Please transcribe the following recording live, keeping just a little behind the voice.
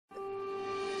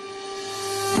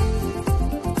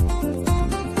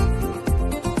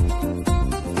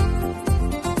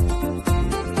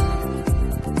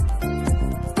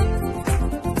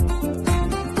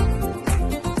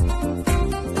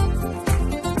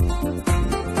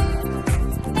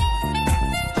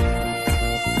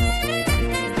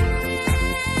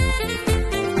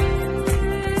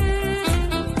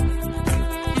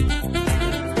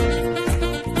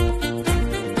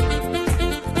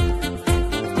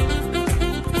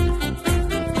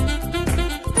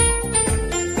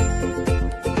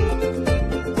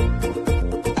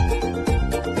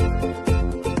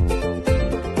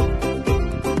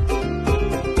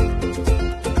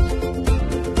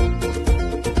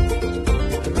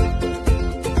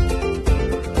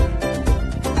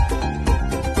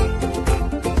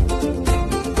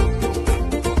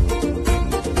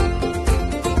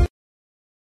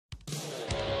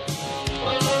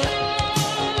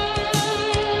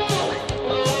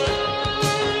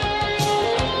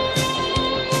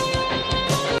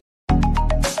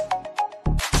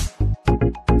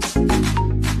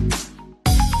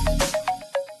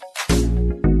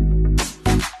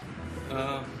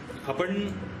आपण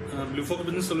fox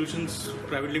business solutions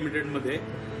private लिमिटेडमध्ये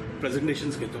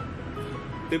presentations घेतो.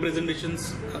 ते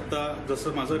प्रेझेंटेशन्स आता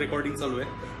जसं माझं रेकॉर्डिंग चालू आहे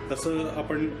तसं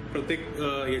आपण प्रत्येक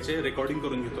याचे रेकॉर्डिंग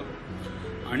करून घेतो.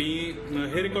 आणि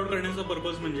हे रेकॉर्ड करण्याचा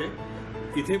पर्पज म्हणजे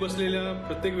इथे बसलेल्या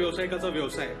प्रत्येक व्यावसायिकाचा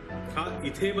व्यवसाय हा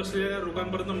इथे बसलेल्या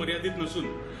लोकांपर्यंत मर्यादित नसून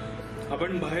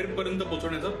आपण बाहेरपर्यंत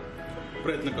पोहोचवण्याचा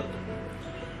प्रयत्न करतो.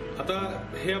 आता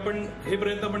हे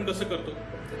प्रयत्न आपण कसं करतो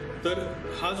तर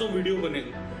हा जो व्हिडिओ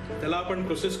बनेल त्याला आपण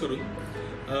प्रोसेस करून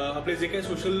आपले जे काही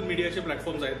सोशल मीडियाचे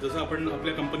प्लॅटफॉर्म्स आहेत, जसं आपण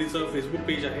आपल्या कंपनीचं फेसबुक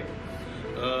पेज आहे,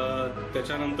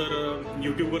 त्याच्यानंतर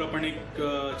यूट्यूबवर आपण एक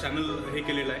चॅनल हे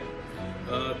केलेलं आहे,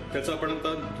 त्याचं आपण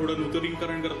आता थोडं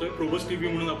नूतनीकरण करतोय. प्रोबस टीव्ही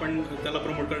म्हणून आपण त्याला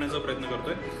प्रमोट करण्याचा प्रयत्न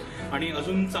करतोय आणि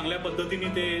अजून चांगल्या पद्धतीने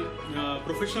ते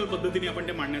प्रोफेशनल पद्धतीने आपण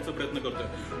ते मांडण्याचा प्रयत्न करतोय.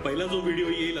 पहिला जो व्हिडिओ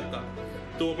येईल आता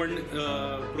तो आपण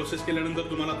प्रोसेस केल्यानंतर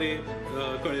तुम्हाला ते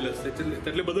कळेलच,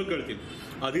 त्यातले बदल कळतील.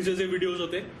 आधीचे जे व्हिडिओज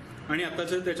होते आणि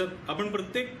आताचे त्याच्यात आपण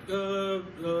प्रत्येक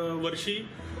वर्षी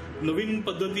नवीन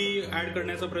पद्धती ऍड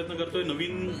करण्याचा प्रयत्न करतोय,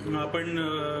 नवीन आपण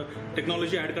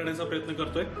टेक्नॉलॉजी ऍड करण्याचा प्रयत्न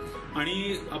करतोय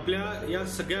आणि आपल्या या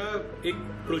सगळ्या एक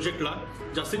प्रोजेक्टला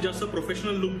जास्तीत जास्त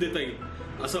प्रोफेशनल लुक देता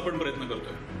येईल असं आपण प्रयत्न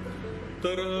करतोय.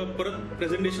 तर परत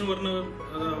प्रेझेंटेशनवरनं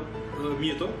मी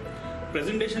येतो.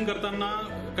 प्रेझेंटेशन करताना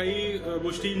काही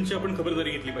गोष्टींची आपण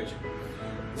खबरदारी घेतली पाहिजे.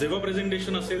 जेव्हा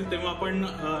प्रेझेंटेशन असेल तेव्हा आपण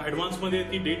ऍडव्हान्समध्ये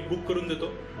ती डेट बुक करून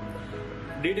देतो.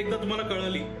 डेट एकदा तुम्हाला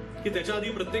कळाली की त्याच्या आधी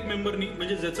प्रत्येक मेंबरनी,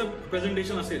 म्हणजे ज्याचं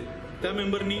प्रेझेंटेशन असेल त्या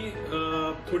मेंबरनी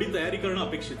थोडी तयारी करणं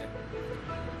अपेक्षित आहे.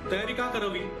 तयारी का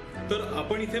करावी तर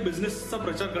आपण इथे बिझनेसचा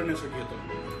प्रचार करण्यासाठी येतो.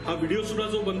 हा व्हिडिओ सुद्धा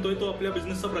जो बनतोय तो आपल्या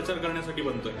बिझनेसचा प्रचार करण्यासाठी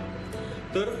बनतोय.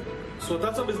 तर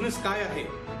स्वतःचा बिझनेस काय आहे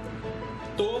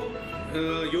तो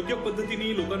योग्य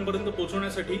पद्धतीने लोकांपर्यंत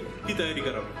पोहोचवण्यासाठी ती तयारी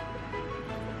करावी.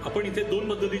 आपण इथे दोन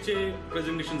पद्धतीचे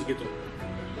प्रेझेंटेशन्स घेतो.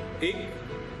 एक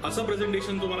असं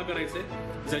प्रेझेंटेशन तुम्हाला करायचंय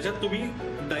ज्याच्यात तुम्ही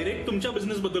डायरेक्ट तुमच्या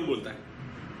बिझनेसबद्दल बोलताय.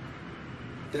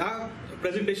 त्या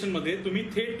प्रेझेंटेशनमध्ये तुम्ही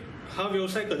थेट हा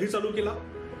व्यवसाय कधी चालू केला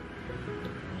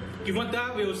किंवा त्या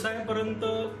व्यवसायापर्यंत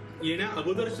येण्या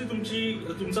अगोदरची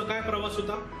तुमचा काय प्रवास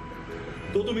होता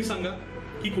तो तुम्ही सांगा,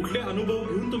 की कुठले अनुभव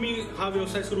घेऊन तुम्ही हा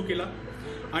व्यवसाय सुरू केला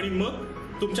आणि मग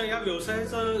तुमच्या या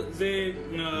व्यवसायाचं जे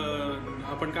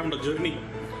आपण काय म्हणतो जर्नी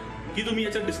की तुम्ही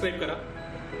याच्यात डिस्क्राईब करा.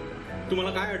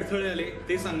 तुम्हाला काय अडथळे आले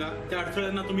ते सांगा, त्या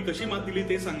अडथळ्यांना तुम्ही कशी मात दिली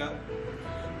ते सांगा.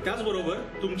 त्याचबरोबर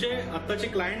तुमचे आत्ताचे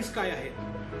क्लायंट्स काय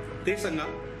आहेत ते सांगा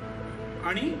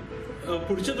आणि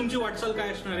पुढचे तुमची वाटचाल काय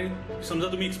असणार आहे. समजा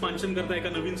तुम्ही एक्सपान्शन करताय एका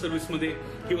नवीन सर्व्हिसमध्ये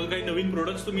किंवा काही नवीन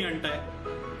प्रोडक्ट्स तुम्ही आणताय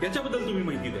याच्याबद्दल तुम्ही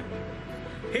माहिती द्या.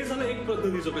 हे झालं एक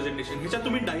पद्धतीचं प्रेझेंटेशन. ह्याच्यात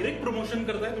तुम्ही डायरेक्ट प्रमोशन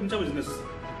करताय तुमच्या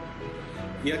बिझनेसचं.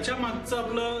 याच्या मागचा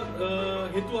आपलं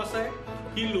हेतू असा आहे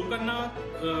की लोकांना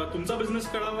तुमचा बिझनेस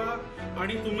कळावा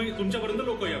आणि तुमच्यापर्यंत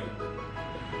लोक यावे.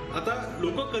 आता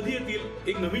लोक कधी येतील,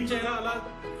 एक नवीन चेहरा आला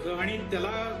आणि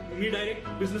त्याला मी डायरेक्ट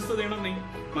बिझनेस तर देणार नाही,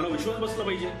 मला विश्वास बसला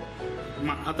पाहिजे.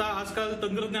 आता आजकाल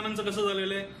तंत्रज्ञानाचं कसं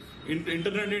झालेलं आहे,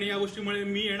 इंटरनेट आणि या गोष्टीमुळे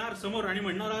मी येणार समोर आणि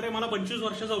म्हणणार अरे मला 25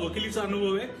 वर्षाचा वकिलीचा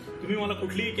अनुभव आहे, तुम्ही मला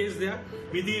कुठलीही केस द्या,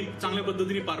 मी ती चांगल्या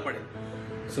पद्धतीने पार पाडेल.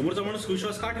 समोरचा माणूस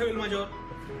विश्वास का ठेवेल माझ्यावर?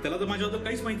 त्याला तर माझ्याबद्दल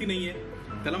काहीच माहिती नाहीये,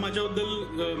 त्याला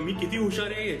माझ्याबद्दल मी किती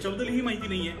हुशार आहे याच्याबद्दलही माहिती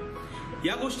नाहीये.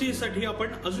 या गोष्टीसाठी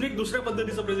आपण अजून एक दुसऱ्या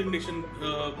पद्धतीचं प्रेझेंटेशन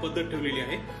पद्धत ठेवलेली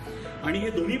आहे आणि हे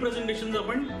दोन्ही प्रेझेंटेशन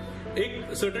आपण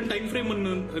एक सर्टन टाइम फ्रेम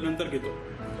नंतर घेतो.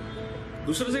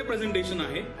 दुसरं जे प्रेझेंटेशन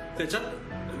आहे त्याच्यात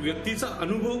व्यक्तीचा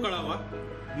अनुभव कळावा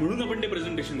म्हणून आपण ते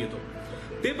प्रेझेंटेशन घेतो.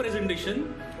 ते प्रेझेंटेशन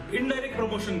इनडायरेक्ट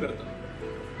प्रमोशन करतं.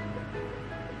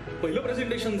 पहिलं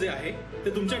प्रेझेंटेशन जे आहे ते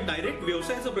तुमच्या डायरेक्ट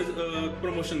व्यवसायाचं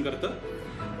प्रमोशन करतं.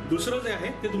 दुसरं जे आहे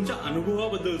ते तुमच्या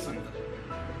अनुभवाबद्दल सांगतं.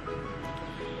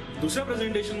 दुसऱ्या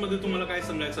प्रेझेंटेशन मध्ये तुम्हाला काय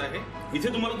सांगायचं आहे,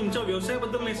 इथे तुम्हाला तुमच्या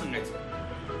व्यवसायाबद्दल नाही सांगायचं,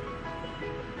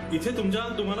 इथे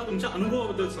तुम्हाला तुमच्या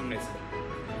अनुभवाबद्दल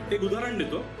सांगायचं. एक उदाहरण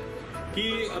देतो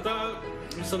की आता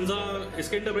समजा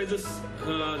SK enterprises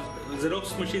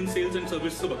Xerox machine cells and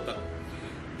सर्व्हिसचं बघतात.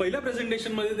 पहिल्या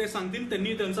प्रेझेंटेशन मध्ये ते सांगतील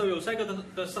त्यांनी त्यांचा व्यवसाय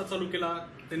कसा चालू केला,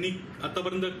 त्यांनी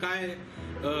आतापर्यंत काय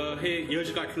हे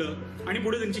यश गाठलं आणि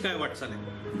पुढे त्यांची काय वाटचाल आहे.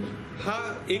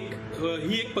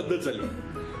 ही एक पद्धत झाली.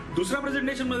 दुसऱ्या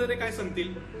प्रेझेंटेशन मध्ये ते काय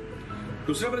सांगतील,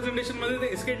 दुसऱ्या प्रेझेंटेशन मध्ये ते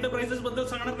एसके एंटरप्राइजेस बद्दल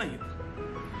सांगणार नाहीत.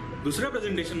 दुसऱ्या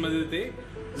प्रेझेंटेशन मध्ये ते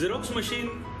झेरॉक्स मशीन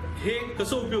हे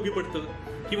कसं उपयोगी पडतं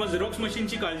किंवा झेरॉक्स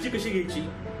मशीनची काळजी कशी घ्यायची.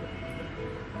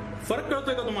 फरक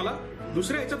कळतोय का तुम्हाला?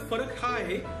 दुसऱ्या याच्यात फरक हा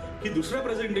आहे की दुसऱ्या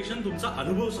प्रेझेंटेशन तुमचा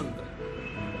अनुभव सांगतं.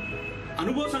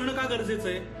 अनुभव सांगणं का गरजेचं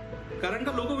आहे? कारण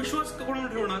का लोक विश्वास कोणावर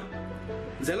ठेवणार?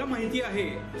 ज्याला माहिती आहे,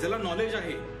 ज्याला नॉलेज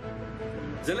आहे,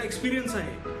 ज्याला एक्सपिरियन्स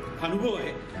आहे, अनुभव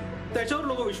आहे, त्याच्यावर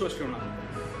लोक विश्वास ठेवणार.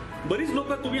 बरीच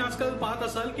लोक तुम्ही आजकाल पाहत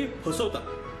असाल की फसवतात.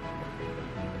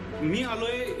 मी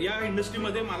आलोय या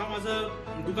इंडस्ट्रीमध्ये, मला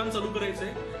माझं दुकान चालू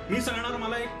करायचंय, मी सांगणार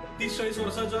मला एक 30-40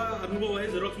 वर्षाचा अनुभव आहे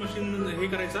झेरॉक्स मशीन हे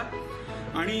करायचा,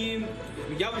 आणि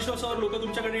या विश्वासावर लोक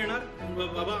तुमच्याकडे येणार,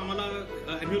 बाबा आम्हाला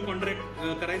अॅन्युअल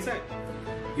कॉन्ट्रॅक्ट करायचा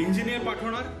आहे, इंजिनियर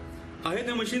पाठवणार, आहे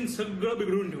ते मशीन सगळं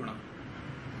बिघडवून ठेवणार.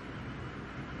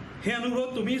 हे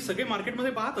अनुभव तुम्ही सगळे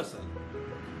मार्केटमध्ये पाहत असाल.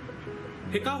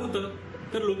 हे का होतं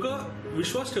तर लोक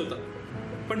विश्वास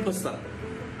ठेवतात पण फसतात.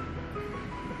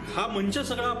 हा मंच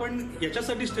सगळा आपण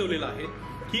याच्यासाठीच ठेवलेला आहे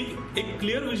की एक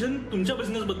क्लिअर विजन तुमच्या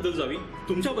बिझनेसबद्दल जावी,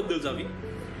 तुमच्याबद्दल जावी,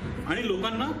 आणि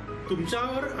लोकांना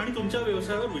तुमच्यावर आणि तुमच्या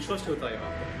व्यवसायावर विश्वास ठेवता यावा,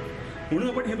 म्हणून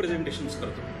आपण हे प्रेझेंटेशन्स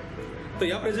करतो. तर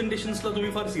या प्रेझेंटेशन्सला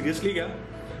तुम्ही फार सिरियसली घ्या,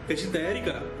 त्याची तयारी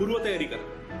करा, पूर्वतयारी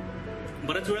करा.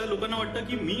 बऱ्याच वेळा लोकांना वाटतं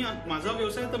की माझा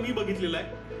व्यवसाय तर मी बघितलेला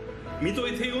आहे, मी तो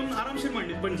इथे येऊन आरामशीर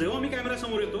मांडेन, पण जेव्हा मी कॅमेरा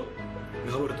समोर येतो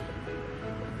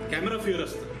घाबरतो. कॅमेरा फिअर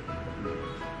असतं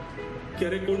की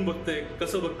अरे कोण बघतंय,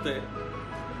 कसं बघतंय.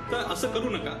 तर असं करू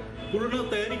नका, पूर्ण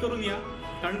तयारी करून या.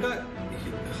 कारण का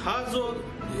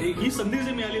ही संधी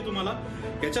जी मिळाली तुम्हाला,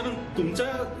 याच्यानंतर तुमचा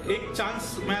एक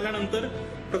चान्स मिळाल्यानंतर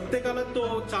प्रत्येकाला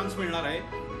तो चान्स मिळणार आहे.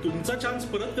 तुमचा चान्स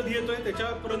परत कधी येतोय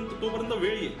तोपर्यंत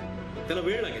वेळ येईल, त्याला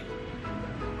वेळ लागेल.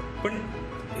 पण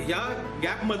या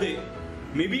गॅपमध्ये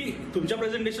मे बी तुमच्या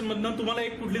प्रेझेंटेशन मधनं तुम्हाला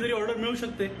एक कुठली तरी ऑर्डर मिळू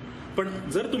शकते, पण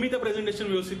जर तुम्ही त्या प्रेझेंटेशन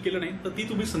व्यवस्थित केलं नाही तर ती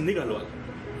तुम्ही संधी घालवाल.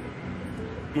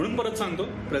 म्हणून परत सांगतो,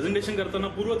 प्रेझेंटेशन करताना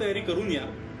पूर्वतयारी करून या.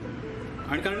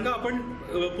 आणि कारण का आपण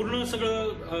पूर्ण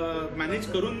सगळं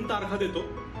मॅनेज करून तारखा देतो,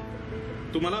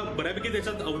 तुम्हाला बऱ्यापैकी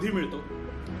त्याच्यात अवधी मिळतो.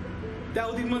 त्या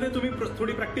अवधीमध्ये तुम्ही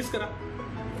थोडी प्रॅक्टिस करा,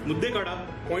 मुद्दे काढा,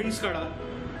 पॉइंट्स काढा.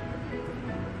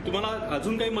 तुम्हाला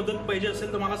अजून काही मदत पाहिजे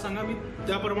असेल तर मला सांगा, मी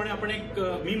त्याप्रमाणे आपण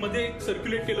मी मध्ये एक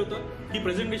सर्क्युलेट केलं होतं की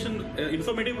प्रेझेंटेशन,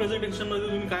 इन्फॉर्मेटिव्ह प्रेझेंटेशनमध्ये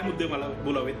तुम्ही काय मुद्दे मला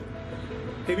बोलावेत,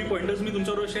 हे मी पॉइंटर्स मी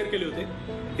तुमच्याबरोबर शेअर केले होते.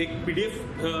 एक PDF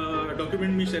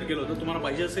डॉक्युमेंट मी शेअर केलं होतं. तुम्हाला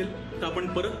पाहिजे असेल तर आपण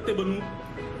परत ते बनवू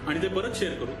आणि ते परत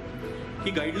शेअर करू.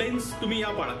 ही गाईडलाईन्स तुम्ही या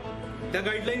पाळा. त्या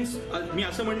गाईडलाईन्स, मी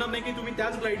असं म्हणणार नाही की तुम्ही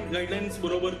त्याच गाईडलाईन्स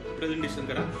बरोबर प्रेझेंटेशन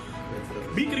करा.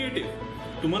 बी क्रिएटिव्ह.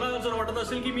 तुम्हाला जर वाटत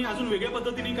असेल की मी अजून वेगळ्या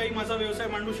पद्धतीने काही माझा व्यवसाय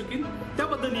मांडू शकेन, त्या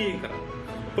पद्धतीने हे करा.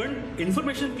 पण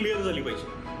इन्फॉर्मेशन क्लिअर झाली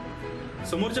पाहिजे,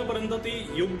 समोरच्यापर्यंत ती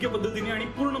योग्य पद्धतीने आणि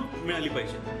पूर्ण मिळाली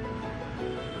पाहिजे.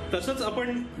 तसंच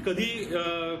आपण कधी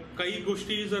काही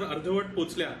गोष्टी जर अर्धवट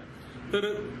पोचल्या तर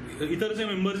इतर जे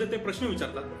मेंबर्स आहेत ते प्रश्न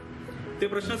विचारतात, ते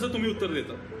प्रश्नाचं तुम्ही उत्तर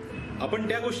देता. आपण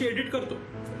त्या गोष्टी एडिट करतो,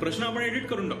 प्रश्न आपण एडिट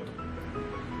करून टाकतो.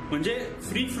 म्हणजे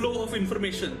फ्री फ्लो ऑफ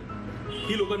इन्फॉर्मेशन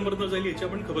ही लोकांपर्यंत जाईल याची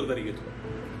आपण खबरदारी घेतो.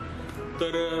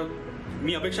 तर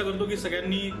मी अपेक्षा करतो की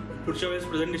सगळ्यांनी पुढच्या वेळेस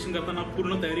प्रेझेंटेशन करताना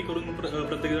पूर्ण तयारी करून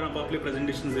प्रत्येकजण आपापले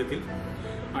प्रेझेंटेशन देतील,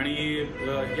 आणि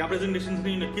या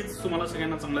प्रेझेंटेशन्सनी नक्कीच तुम्हाला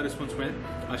सगळ्यांना चांगला रिस्पॉन्स मिळेल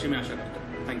अशी मी आशा करतो.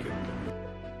 थँक्यू.